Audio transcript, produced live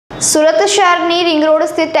સુરત શહેરની ring road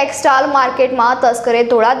સ્થિત textile માર્કેટમાં તસ્કરે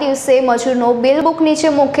થોડા દિવસે મજૂરનો બિલ બુક નીચે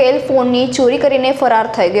મૂકેલ ફોનની ચોરી કરીને ફરાર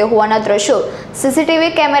થઈ ગયો હોવાના દ્રશ્યો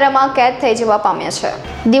સીસીટીવી કેમેરામાં કેદ થઈ જવા પામ્યા છે।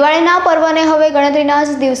 દિવાળીના પર્વને હવે ગણતરીના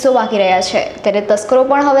જ દિવસો બાકી રહ્યા છે, ત્યારે તસ્કરો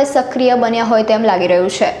પણ હવે સક્રિય બન્યા હોય તેમ લાગી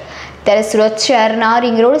રહ્યું છે। ત્યારે સુરત શહેરના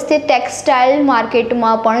રિંગ રોડ સ્થિત ટેક્સટાઇલ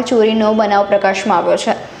માર્કેટમાં પણ ચોરીનો બનાવ પ્રકાશમાં આવ્યો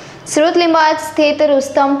છે। સુરત લિંબાયત સ્થિત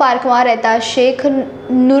રુસ્તમ પાર્કમાં રહેતા શેખ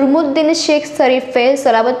નુરમુદ્દીન શેખ શરીફે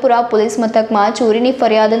સલાબતપુરા પોલીસ મથકમાં ચોરીની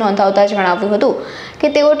ફરિયાદ નોંધાવતા જણાવ્યું હતું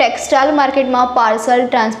કે તેઓ ટેક્સટાઇલ માર્કેટમાં પાર્સલ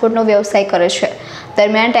ટ્રાન્સપોર્ટનો વ્યવસાય કરે છે।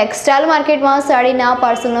 દરમિયાન ટેક્સટાઇલ માર્કેટમાં સાડીના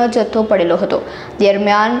પાર્સલનો જથ્થો પડેલો હતો।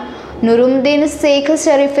 દરમિયાન નુરમુદ્દીન શેખ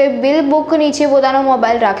શરીફે બિલ બુક નીચે પોતાનો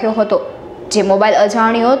મોબાઈલ રાખ્યો હતો, જે મોબાઈલ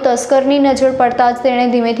અજાણ્યો તસ્કરની નજર પડતા જ તેણે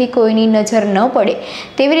ધીમેથી કોઈની નજર ન પડે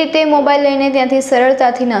તેવી રીતે મોબાઈલ લઈને ત્યાંથી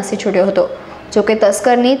સરળતાથી નાસી છૂટ્યો હતો। જોકે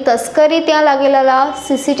તસ્કરની તસ્કરી ત્યાં લાગેલા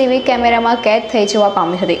સીસીટીવી કેમેરામાં કેદ થઈ જવા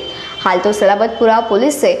પામી હતી। હાલ તો સલાબતપુરા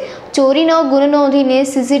પોલીસે ચોરીનો ગુનો નોંધીને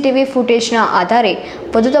સીસીટીવી ફૂટેજના આધારે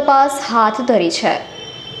વધુ તપાસ હાથ ધરી છે।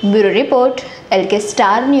 Bureau report LK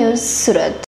star news Surat.